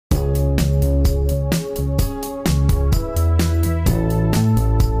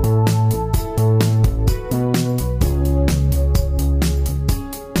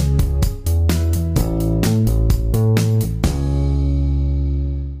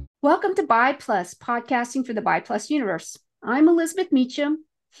Welcome to Bi Plus, podcasting for the Bi Plus universe. I'm Elizabeth Meacham,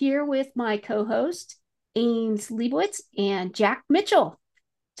 here with my co host, Ames Leibowitz and Jack Mitchell.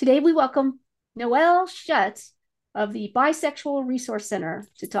 Today, we welcome Noelle Schutz of the Bisexual Resource Center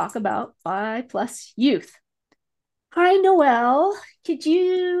to talk about Bi Plus youth. Hi, Noelle. Could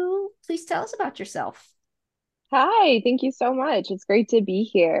you please tell us about yourself? Hi, thank you so much. It's great to be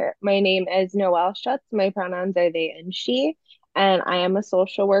here. My name is Noelle Schutz. My pronouns are they and she, and I am a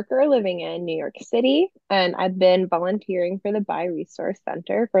social worker living in New York City. And I've been volunteering for the Bi Resource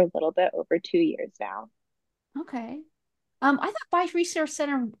Center for a little bit over 2 years now. Okay. I thought Bi Resource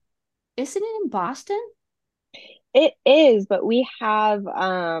Center, isn't it in Boston? It is, but we have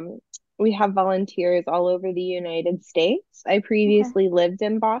volunteers all over the United States. I Okay. previously lived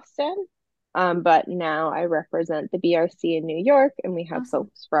in Boston, but now I represent the BRC in New York, and we have Awesome.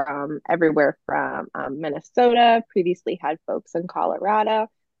 folks from everywhere from Minnesota, previously had folks in Colorado.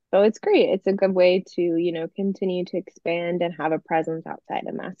 So it's great. It's a good way to, continue to expand and have a presence outside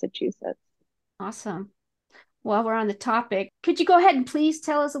of Massachusetts. Awesome. While we're on the topic, could you go ahead and please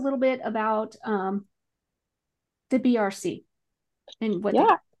tell us a little bit about the BRC and what they do?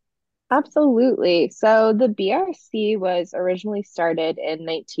 Yeah, absolutely. So the BRC was originally started in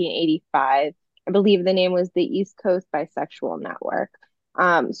 1985. I believe the name was the East Coast Bisexual Network.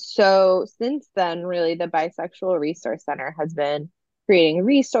 So since then, really, the Bisexual Resource Center has been creating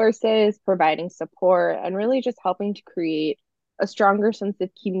resources, providing support, and really just helping to create a stronger sense of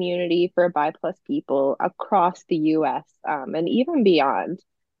community for bi plus people across the US, and even beyond.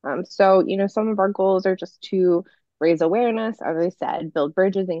 Some of our goals are just to raise awareness, as I said, build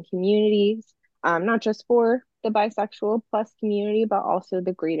bridges in communities, not just for the bisexual plus community, but also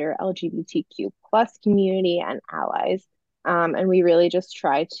the greater LGBTQ plus community and allies. And we really just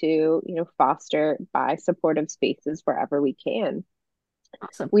try to, foster bi supportive spaces wherever we can.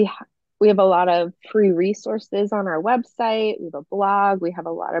 Awesome. We ha- we have a lot of free resources on our website. We have a blog. We have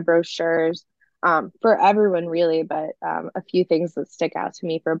a lot of brochures for everyone, really. But a few things that stick out to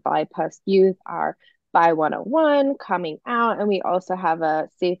me for BIPOC youth are Bi 101 coming out, and we also have a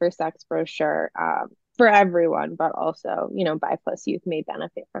safer sex brochure for everyone. But also, BIPOC youth may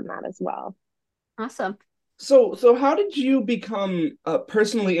benefit from that as well. Awesome. So how did you become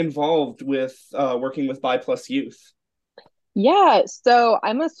personally involved with working with Bi Plus Youth? Yeah, so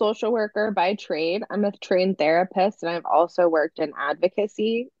I'm a social worker by trade. I'm a trained therapist, and I've also worked in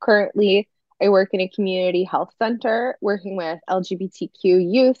advocacy. Currently, I work in a community health center working with LGBTQ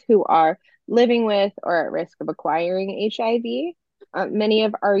youth who are living with or at risk of acquiring HIV. Many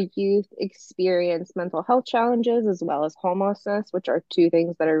of our youth experience mental health challenges as well as homelessness, which are two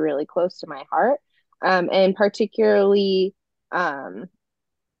things that are really close to my heart. And particularly, um,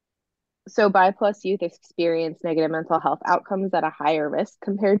 so bi plus youth experience negative mental health outcomes at a higher risk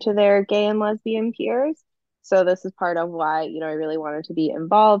compared to their gay and lesbian peers. So this is part of why, I really wanted to be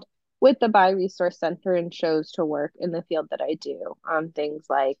involved with the Bi Resource Center and chose to work in the field that I do. Things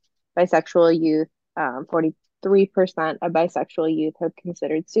like bisexual youth, 43% of bisexual youth have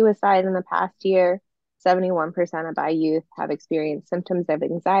considered suicide in the past year. 71% of bi youth have experienced symptoms of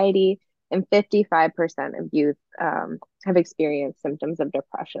anxiety, and 55% of youth have experienced symptoms of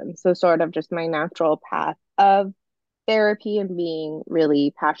depression. So, sort of just my natural path of therapy and being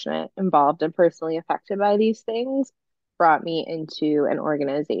really passionate, involved, and personally affected by these things brought me into an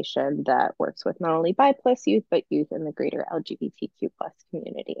organization that works with not only bi plus youth, but youth in the greater LGBTQ plus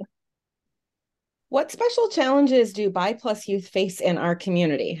community. What special challenges do Bi Plus youth face in our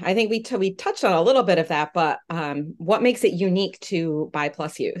community? I think we touched on a little bit of that, but what makes it unique to Bi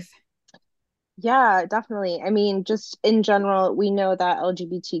Plus youth? Yeah, definitely. I mean, just in general, we know that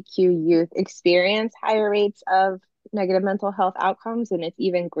LGBTQ youth experience higher rates of negative mental health outcomes, and it's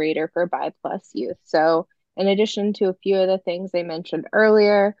even greater for bi plus youth. So, in addition to a few of the things I mentioned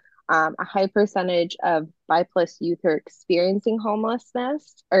earlier, a high percentage of bi plus youth are experiencing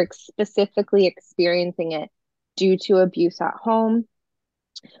homelessness or specifically experiencing it due to abuse at home.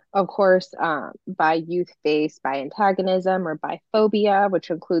 Of course, by youth based by antagonism or by phobia, which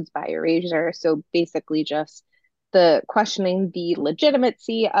includes bi erasure. So basically, just the questioning the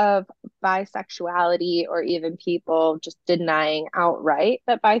legitimacy of bisexuality, or even people just denying outright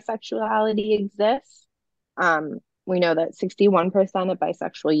that bisexuality exists. We know that 61% of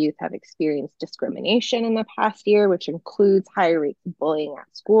bisexual youth have experienced discrimination in the past year, which includes higher rates of bullying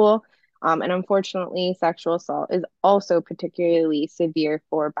at school. And unfortunately, sexual assault is also particularly severe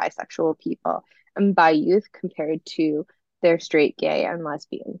for bisexual people and bi youth compared to their straight, gay, and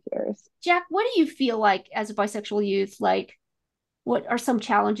lesbian peers. Jack, what do you feel like as a bisexual youth? Like, what are some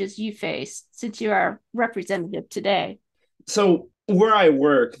challenges you face since you are representative today? So where I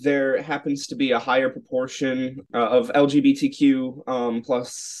work, there happens to be a higher proportion of LGBTQ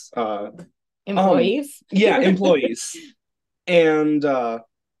plus Employees. yeah, employees. And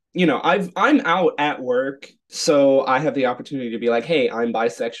I'm out at work, so I have the opportunity to be like, hey, I'm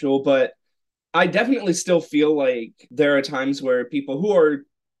bisexual, but I definitely still feel like there are times where people who are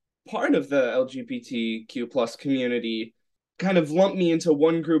part of the LGBTQ plus community kind of lump me into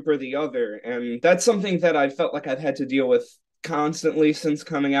one group or the other. And that's something that I felt like I've had to deal with constantly since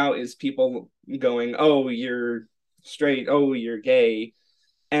coming out, is people going, oh, you're straight, oh, you're gay.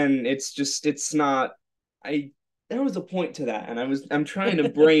 And it's not, I there was a point to that, and I'm trying to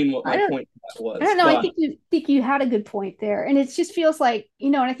brain what my point to that I was. don't know. I But think you had a good point there, and it just feels like,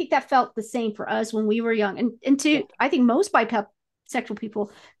 and I think that felt the same for us when we were young, and to I think most bisexual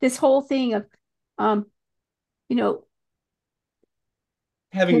people, this whole thing of, um, you know,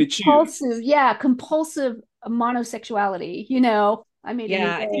 having to choose. compulsive monosexuality. I made it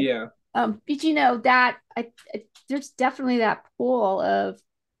Yeah, gay. Yeah. But that there's definitely that pull of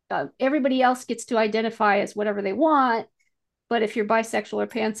everybody else gets to identify as whatever they want, but if you're bisexual or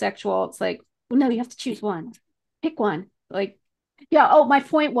pansexual, it's like, well, no, you have to choose one, pick one. Like, yeah. Oh, my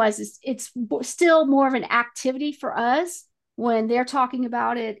point was, it's still more of an activity for us. When they're talking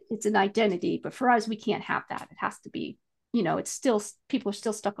about it, it's an identity, but for us, we can't have that. It has to be, it's still, people are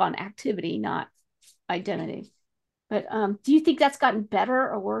still stuck on activity, not identity. But do you think that's gotten better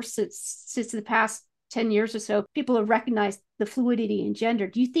or worse since the past 10 years or so? People have recognized the fluidity in gender.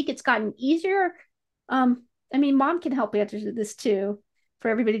 Do you think it's gotten easier? I mean, Mom can help answer this too. For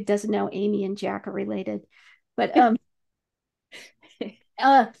everybody who doesn't know, Amy and Jack are related. But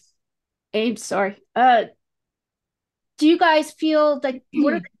Abe, sorry. Do you guys feel like,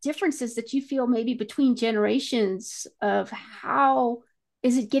 what are the differences that you feel maybe between generations of how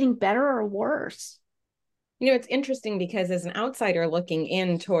is it getting better or worse? It's interesting because as an outsider looking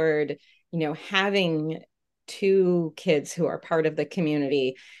in toward, having two kids who are part of the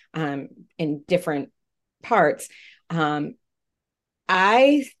community in different parts,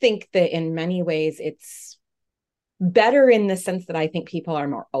 I think that in many ways it's better in the sense that I think people are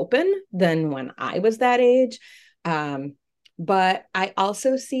more open than when I was that age. But I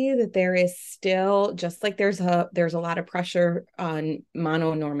also see that there is still, just like there's a lot of pressure on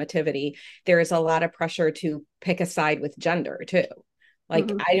mononormativity, there is a lot of pressure to pick a side with gender too. Like,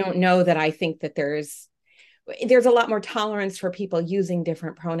 Mhm. I don't know that I think that there's a lot more tolerance for people using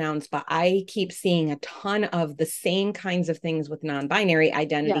different pronouns, but I keep seeing a ton of the same kinds of things with non-binary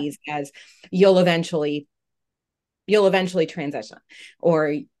identities as you'll eventually transition,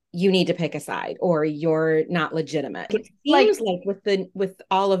 or you need to pick a side, or you're not legitimate. It seems like with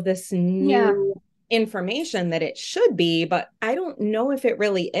all of this new information that it should be, but I don't know if it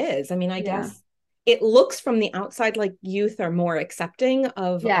really is. I mean, I guess it looks from the outside like youth are more accepting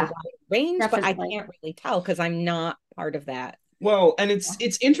of a wide range, definitely. But I can't really tell because I'm not part of that. Well, and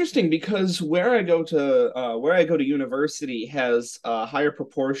it's interesting because where I go to university has a higher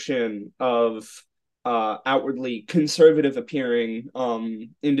proportion of outwardly conservative appearing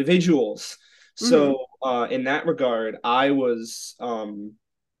individuals. So in that regard, I was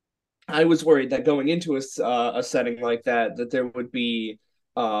worried that going into a setting like that there would be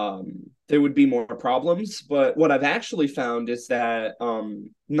more problems. But what I've actually found is that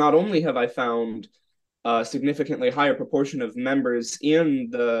not only have I found a significantly higher proportion of members in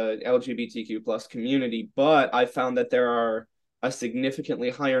the LGBTQ plus community, but I found that there are a significantly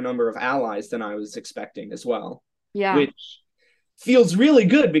higher number of allies than I was expecting as well. Yeah. Which feels really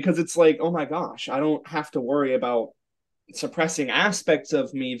good because it's like, oh my gosh, I don't have to worry about suppressing aspects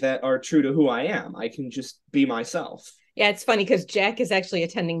of me that are true to who I am. I can just be myself. Yeah, it's funny because Jack is actually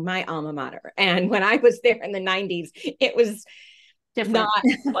attending my alma mater. And when I was there in the 90s, it was different.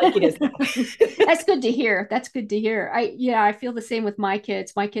 Not like it is now. That's good to hear. That's good to hear. I feel the same with my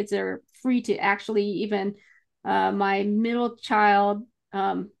kids. My kids are free to actually even my middle child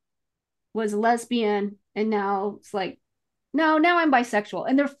was lesbian, and now it's like, no, now I'm bisexual,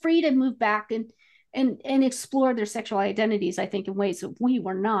 and they're free to move back and explore their sexual identities, I think, in ways that we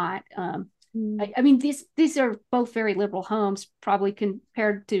were not. I mean, these are both very liberal homes, probably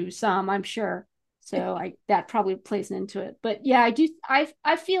compared to some, I'm sure. So that probably plays into it. But yeah,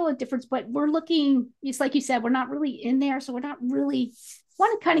 I feel a difference, but we're looking, it's like you said, we're not really in there. So we're not really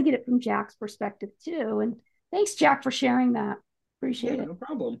want to kind of get it from Jack's perspective too. And thanks, Jack, for sharing that. Appreciate it. No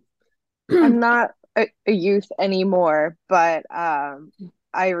problem. I'm not a youth anymore, but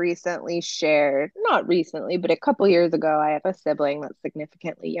I recently shared, not recently, but a couple years ago, I have a sibling that's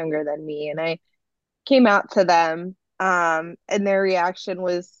significantly younger than me, and I came out to them, and their reaction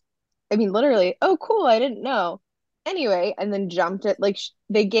was, I mean, literally, oh, cool, I didn't know. anyway, and then jumped it. Like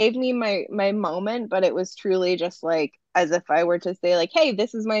they gave me my moment, but it was truly just like as if I were to say like, hey,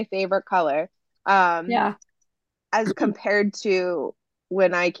 this is my favorite color. Yeah. As compared to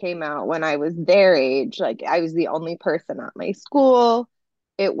when I came out when I was their age, like I was the only person at my school.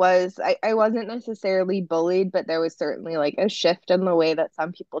 I wasn't necessarily bullied, but there was certainly like a shift in the way that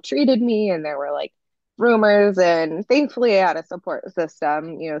some people treated me, and there were like rumors, and thankfully I had a support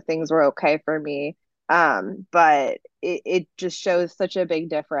system. Things were okay for me. But it just shows such a big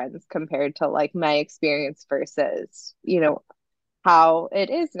difference compared to like my experience versus, how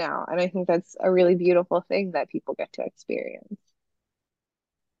it is now. And I think that's a really beautiful thing that people get to experience.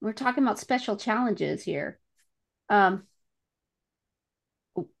 We're talking about special challenges here. Um,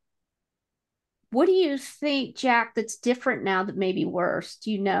 what do you think, Jack, that's different now that may be worse?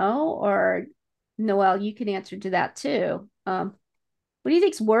 Do you know? Or Noelle, you can answer to that too. What do you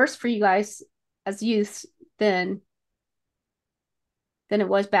think's worse for you guys as youth than it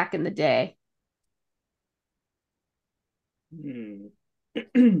was back in the day? I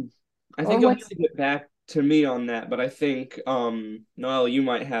Or think you'll have what's to get back to me on that, but I think Noelle, you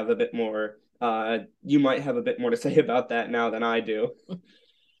might have a bit more to say about that now than I do.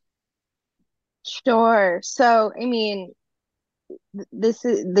 Sure. So, I mean, this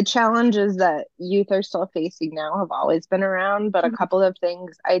is the challenges that youth are still facing now have always been around, but a couple of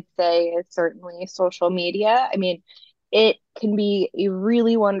things I'd say is certainly social media. I mean, it can be a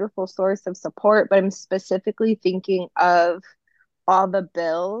really wonderful source of support, but I'm specifically thinking of all the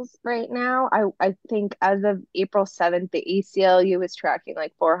bills right now. I think as of April 7th, the ACLU was tracking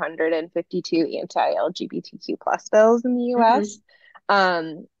like 452 anti-LGBTQ plus bills in the US.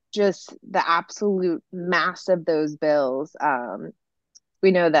 Mhm. Just the absolute mass of those bills.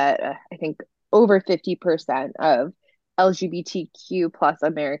 We know that I think over 50% of LGBTQ plus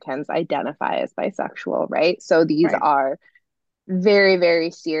Americans identify as bisexual, right? So these Right. are very, very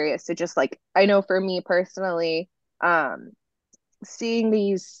serious. So just like I know for me personally, um, seeing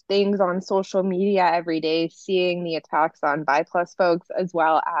these things on social media every day, seeing the attacks on bi plus folks as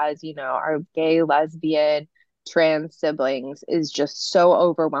well as, our gay, lesbian, trans siblings is just so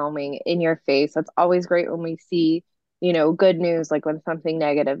overwhelming in your face. It's always great when we see, good news, like when something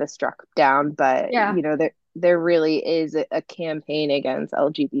negative is struck down, but Yeah. there really is a campaign against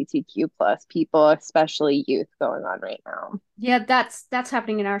LGBTQ plus people, especially youth, going on right now. Yeah, that's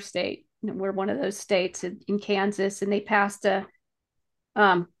happening in our state. We're one of those states in Kansas, and they passed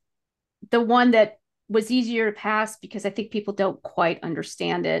um the one that was easier to pass because I think people don't quite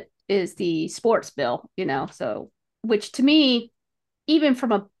understand it is the sports bill, so which to me, even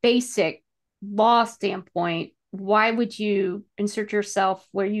from a basic law standpoint, why would you insert yourself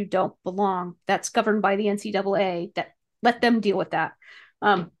where you don't belong? That's governed by the NCAA. That let them deal with that.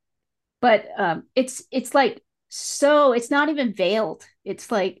 But it's like, so it's not even veiled. It's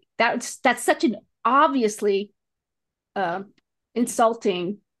like that's such an obviously um,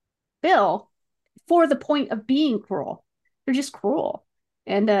 insulting bill for the point of being cruel. They're just cruel.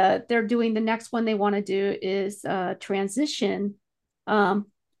 And they're doing the next one they want to do is transition um,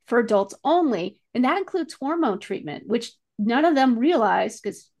 for adults only. And that includes hormone treatment, which none of them realize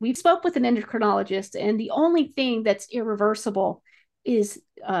because we spoke with an endocrinologist, and the only thing that's irreversible is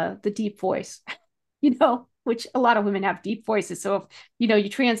the deep voice, which a lot of women have deep voices. So if, you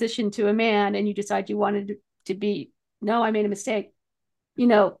transition to a man and you decide you wanted to be, no, I made a mistake, you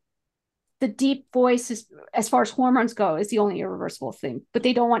know, the deep voice is, as far as hormones go, is the only irreversible thing. But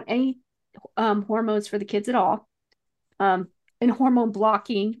they don't want any hormones for the kids at all, um, and hormone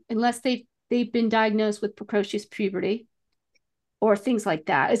blocking unless they've been diagnosed with precocious puberty or things like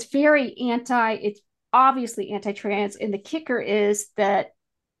that. It's very anti. It's obviously anti-trans, and the kicker is that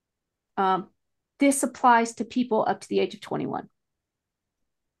um, this applies to people up to the age of 21.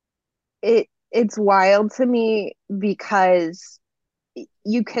 It's wild to me because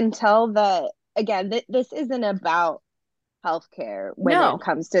you can tell that again this isn't about healthcare when it No.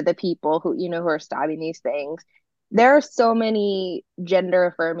 comes to the people who are studying these things. There are so many gender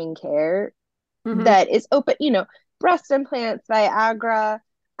affirming care Mm-hmm. that is open, breast implants, Viagra,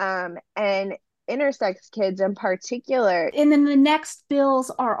 and intersex kids in particular. And then the next bills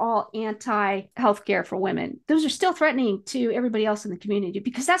are all anti healthcare for women. Those are still threatening to everybody else in the community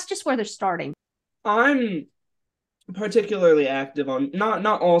because that's just where they're starting. I'm particularly active on not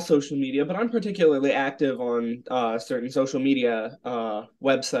all social media, but I'm particularly active on certain social media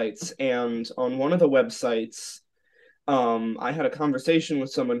websites. And on one of the websites, I had a conversation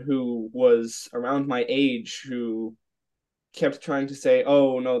with someone who was around my age who kept trying to say,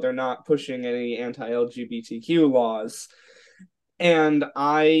 "Oh no, they're not pushing any anti-LGBTQ laws." And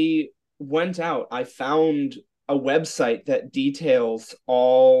I went out. I found a website that details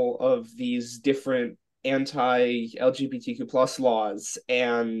all of these different anti-LGBTQ plus laws,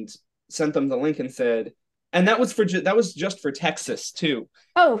 and sent them the link and said, and that was just for Texas too.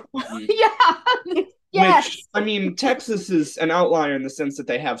 Oh, yeah. Yes. Which, I mean, Texas is an outlier in the sense that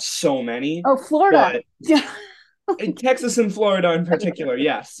they have so many. Oh, Florida. Yeah. Texas and Florida in particular,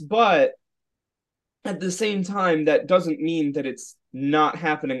 yes. But at the same time, that doesn't mean that it's not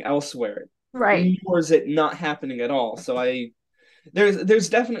happening elsewhere. Right. Nor is it not happening at all. So there's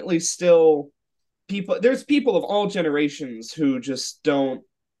definitely still there's people of all generations who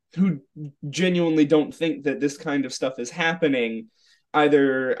genuinely don't think that this kind of stuff is happening,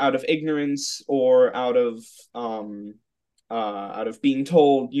 either out of ignorance or out of being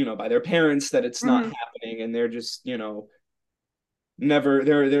told, by their parents that it's not happening, and they're just, never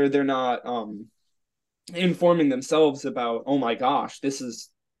they're not informing themselves about, oh my gosh, this is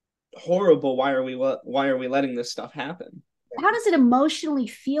horrible. Why are we letting this stuff happen? How does it emotionally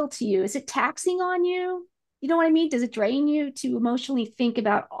feel to you? Is it taxing on you? You know what I mean? Does it drain you to emotionally think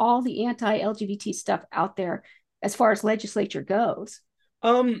about all the anti-LGBT stuff out there as far as legislature goes?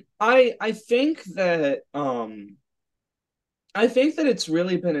 I think that it's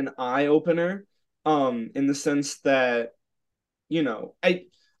really been an eye opener, in the sense that,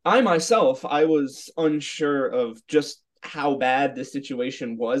 I myself, I was unsure of just how bad the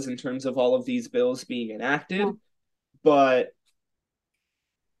situation was in terms of all of these bills being enacted. Yeah. But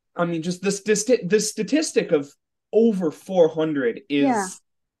I mean, just the statistic of over 400 is,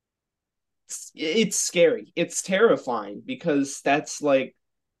 it's scary. It's terrifying, because that's like,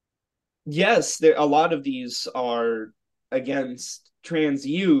 yes, a lot of these are against trans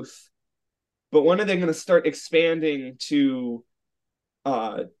youth, but when are they going to start expanding to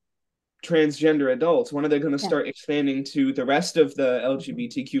transgender adults? When are they going to start expanding to the rest of the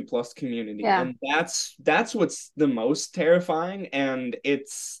LGBTQ plus community? Yeah. And that's what's the most terrifying. And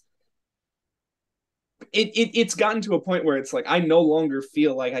it's gotten to a point where it's like, I no longer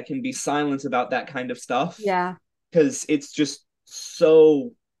feel like I can be silent about that kind of stuff. Yeah. Because it's just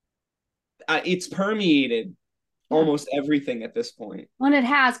so, it's permeated almost everything at this point. When it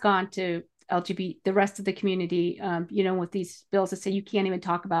has gone to the rest of the community, with these bills that say you can't even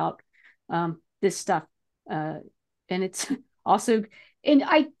talk about this stuff. And it's also, and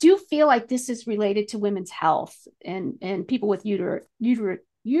I do feel like this is related to women's health and people with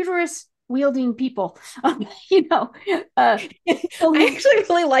uterus wielding people. I actually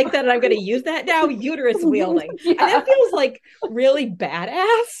really like that, and I'm going to use that now. Uterus wielding. Yeah. And that feels like really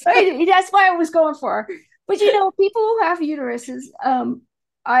badass. Right, that's why I was going for. But people who have uteruses,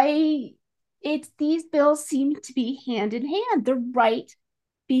 these bills seem to be hand in hand. They're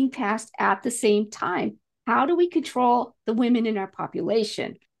being passed at the same time. How do we control the women in our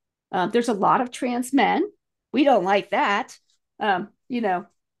population? There's a lot of trans men. We don't like that.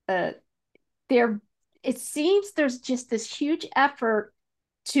 It seems there's just this huge effort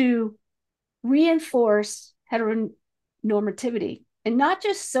to reinforce heteronormativity, and not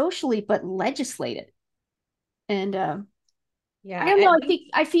just socially, but legislated. And I don't know.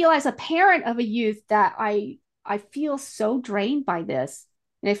 I feel as a parent of a youth that I feel so drained by this,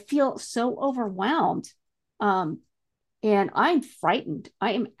 and I feel so overwhelmed. And I'm frightened.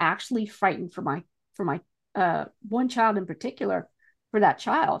 I am actually frightened for my one child in particular, for that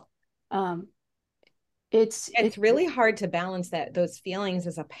child. It's really hard to balance those feelings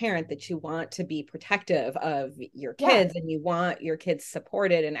as a parent, that you want to be protective of your kids and you want your kids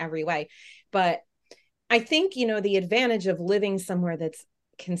supported in every way. But I think, the advantage of living somewhere that's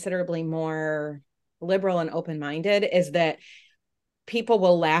considerably more liberal and open-minded is that people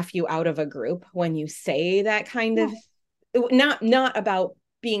will laugh you out of a group when you say that kind of, not about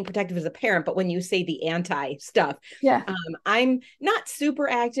being protective as a parent, but when you say the anti stuff. Yeah. I'm not super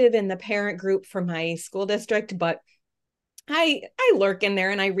active in the parent group for my school district, but I lurk in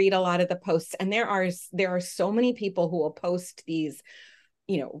there and I read a lot of the posts, and there are so many people who will post these,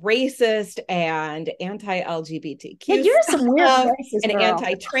 racist and anti-LGBTQ you're some weird racist and girl.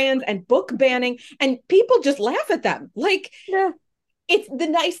 Anti-trans and book banning, and people just laugh at them. Like, it's the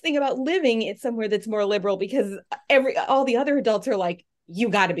nice thing about living in somewhere that's more liberal, because all the other adults are like, you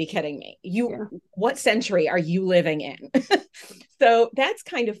got to be kidding me. What century are you living in? So that's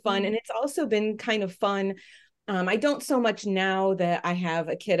kind of fun. And it's also been kind of fun. I don't so much now that I have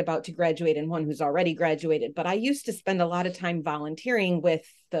a kid about to graduate and one who's already graduated, but I used to spend a lot of time volunteering with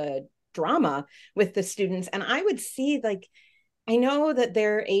the drama with the students. And I would see, like, I know that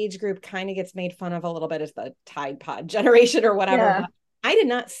their age group kind of gets made fun of a little bit as the Tide Pod generation or whatever. Yeah. But I did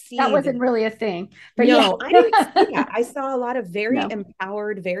not see that wasn't really a thing. But no, yeah. I didn't see that. I saw a lot of very No.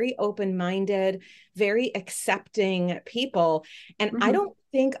 empowered, very open-minded, very accepting people. And I don't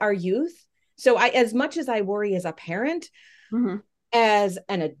think our youth, so as much as I worry as a parent, as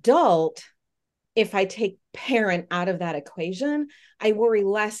an adult, if I take parent out of that equation, I worry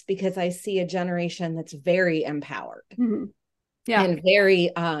less because I see a generation that's very empowered. Yeah. And very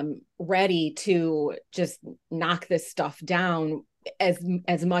ready to just knock this stuff down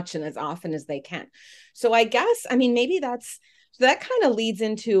as much and as often as they can. So I guess, I mean, maybe that kind of leads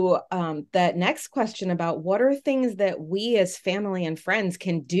into that next question about what are things that we as family and friends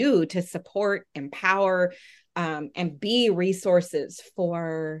can do to support, empower, and be resources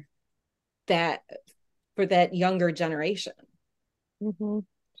for that younger generation.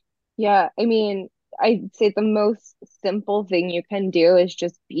 Yeah, I mean, I'd say the most simple thing you can do is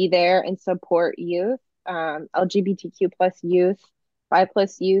just be there and support youth, LGBTQ plus youth, bi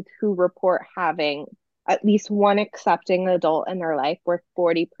plus youth who report having at least one accepting adult in their life, where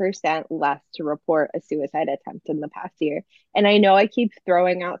 40% less to report a suicide attempt in the past year. And I know I keep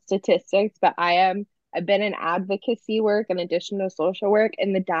throwing out statistics, but I've been in advocacy work in addition to social work,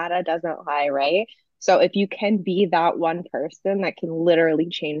 and the data doesn't lie, right? So if you can be that one person that can literally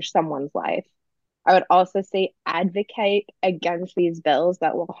change someone's life, I would also say advocate against these bills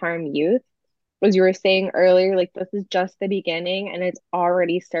that will harm youth. As you were saying earlier, like this is just the beginning and it's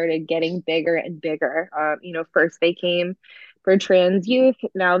already started getting bigger and bigger. First they came for trans youth,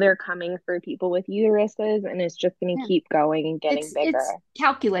 now they're coming for people with uteruses, and it's just going to keep going and getting bigger. It's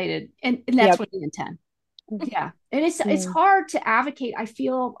calculated, and that's what they intend. Yeah. And it's hard to advocate. I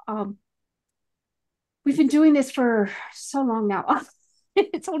feel we've been doing this for so long now.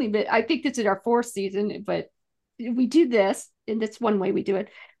 It's only been, I think this is our 4th season, but we do this, and that's one way we do it.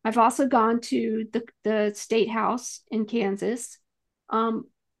 I've also gone to the state house in Kansas. And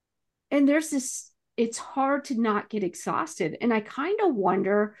there's this, it's hard to not get exhausted. And I kind of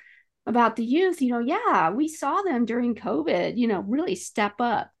wonder about the youth, yeah, we saw them during COVID, really step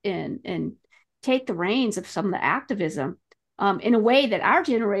up and take the reins of some of the activism in a way that our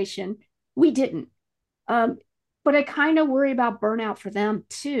generation, we didn't. But I kind of worry about burnout for them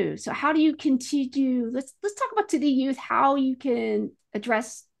too. So how do you continue? Let's talk about to the youth, how you can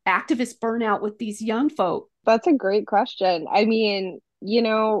address activist burnout with these young folk. That's a great question. I mean,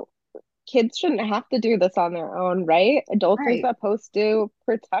 kids shouldn't have to do this on their own, right? Adults are supposed to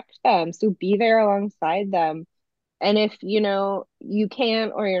protect them, so be there alongside them. And if, you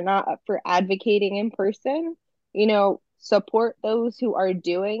can't or you're not up for advocating in person, support those who are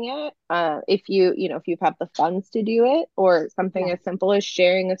doing it. If you have the funds to do it, or something as simple as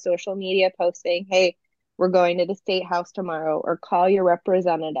sharing a social media post saying, hey, we're going to the state house tomorrow, or call your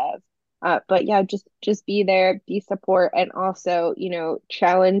representative. But yeah, just be there, be support, and also,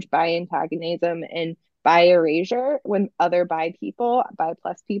 challenge bi antagonism and bi erasure when other bi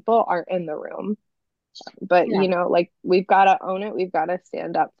plus people aren't in the room. But like, we've got to own it. We've got to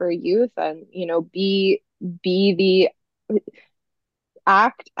stand up for youth and, be the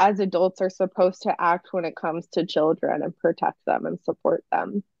act as adults are supposed to act when it comes to children, and protect them and support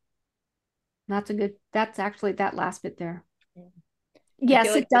them. That's actually that last bit there.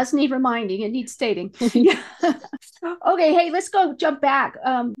 Yes, it does need reminding. It needs stating. Okay, hey, let's jump back.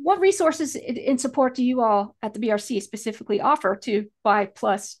 What resources in support do you all at the BRC specifically offer to bi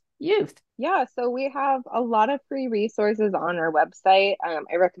plus youth? Yeah, so we have a lot of free resources on our website.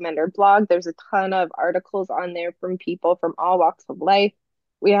 I recommend our blog. There's a ton of articles on there from people from all walks of life.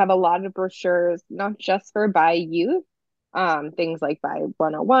 We have a lot of brochures, not just for bi youth, things like Bi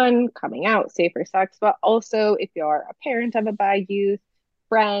 101, coming out, safer sex, but also if you're a parent of a bi youth,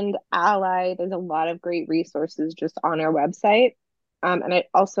 friend, ally, there's a lot of great resources just on our website. And I'd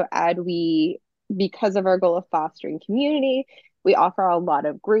also add, because of our goal of fostering community, we offer a lot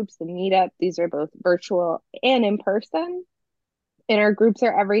of groups and meetups. These are both virtual and in person. And our groups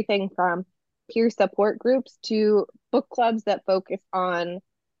are everything from peer support groups to book clubs that focus on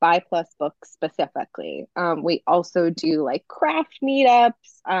bi plus books specifically. We also do like craft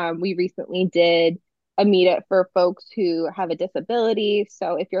meetups. We recently did a meetup for folks who have a disability.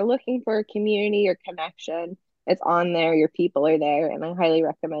 So if you're looking for a community or connection, it's on there. Your people are there, and I highly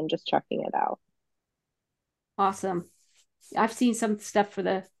recommend just checking it out. Awesome. I've seen some stuff for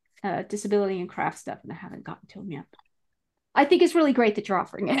the disability and craft stuff, and I haven't gotten to them yet. I think it's really great that you're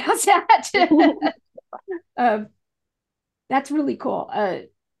offering it. How's that? That's really cool.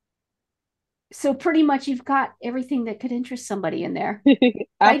 So pretty much you've got everything that could interest somebody in there.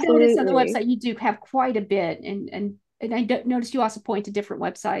 I noticed on the website you do have quite a bit, and I noticed you also point to different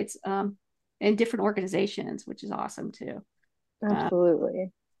websites and different organizations, which is awesome too.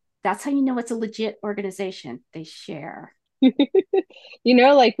 Absolutely. That's how you know it's a legit organization. They share.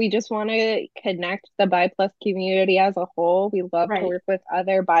 Like we just want to connect the BiPlus community as a whole. We love to Right. work with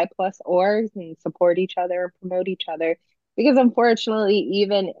other BiPlus orgs and support each other and promote each other. Because unfortunately,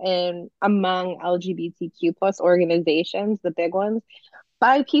 even in among LGBTQ plus organizations, the big ones,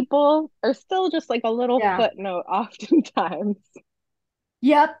 bi people are still just like a little Yeah. footnote oftentimes.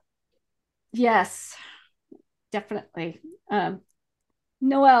 Yep. Yes, definitely.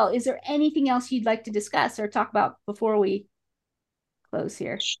 Noelle, is there anything else you'd like to discuss or talk about before we close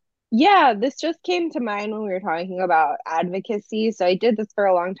here? Yeah, this just came to mind when we were talking about advocacy. So I did this for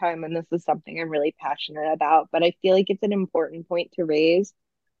a long time, and this is something I'm really passionate about, but I feel like it's an important point to raise.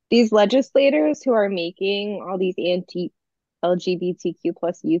 These legislators who are making all these anti-LGBTQ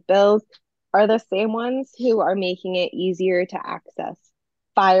plus youth bills are the same ones who are making it easier to access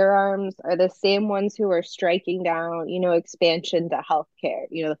firearms, are the same ones who are striking down, expansion to healthcare,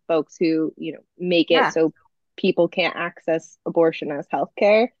 the folks who, make it Yeah. so people can't access abortion as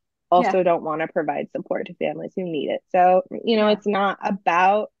healthcare, Yeah. also don't want to provide support to families who need it. So, Yeah. it's not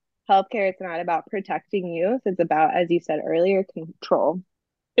about healthcare, it's not about protecting youth, it's about, as you said earlier, control.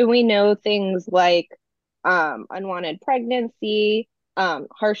 And we know things like unwanted pregnancy,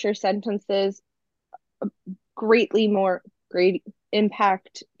 harsher sentences, great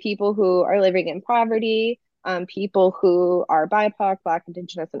impact people who are living in poverty, people who are BIPOC, Black,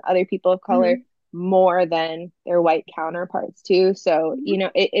 Indigenous, and other people of color more than their white counterparts too. So,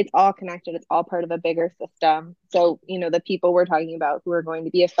 it's all connected. It's all part of a bigger system. So, the people we're talking about who are going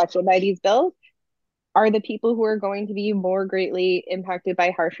to be affected by these bills are the people who are going to be more greatly impacted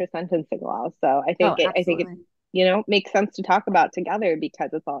by harsher sentencing laws. So Oh, I think it, absolutely. makes sense to talk about together because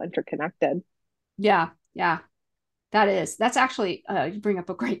it's all interconnected. Yeah. Yeah. That's actually, you bring up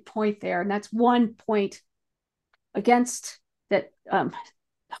a great point there. And that's one point against that. How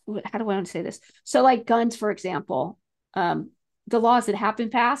do I want to say this? So, like guns, for example, the laws that have been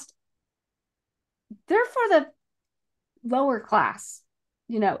passed, they're for the lower class,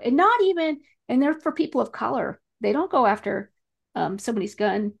 and not even, and they're for people of color. They don't go after somebody's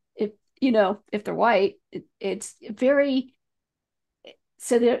gun if they're white. It's very,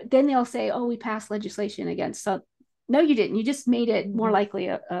 so then they'll say, oh, we passed legislation against. So no, you didn't. You just made it more likely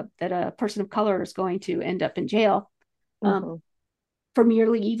that a person of color is going to end up in jail for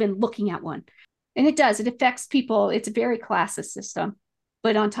merely even looking at one. And it does. It affects people. It's a very classist system,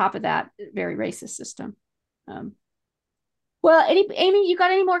 but on top of that, very racist system. Well, Amy, you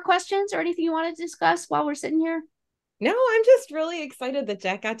got any more questions or anything you want to discuss while we're sitting here? No, I'm just really excited that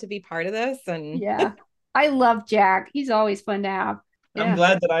Jack got to be part of this. And yeah, I love Jack. He's always fun to have. I'm Yeah.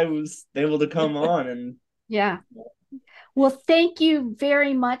 glad that I was able to come on and Yeah. Well, thank you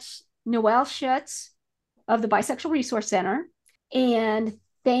very much, Noelle Schutz of the Bisexual Resource Center. And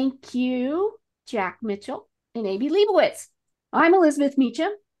thank you, Jack Mitchell and Amy Leibowitz. I'm Elizabeth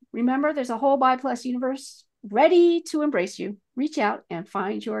Meacham. Remember, there's a whole BiPlus universe ready to embrace you. Reach out and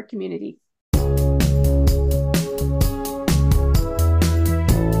find your community.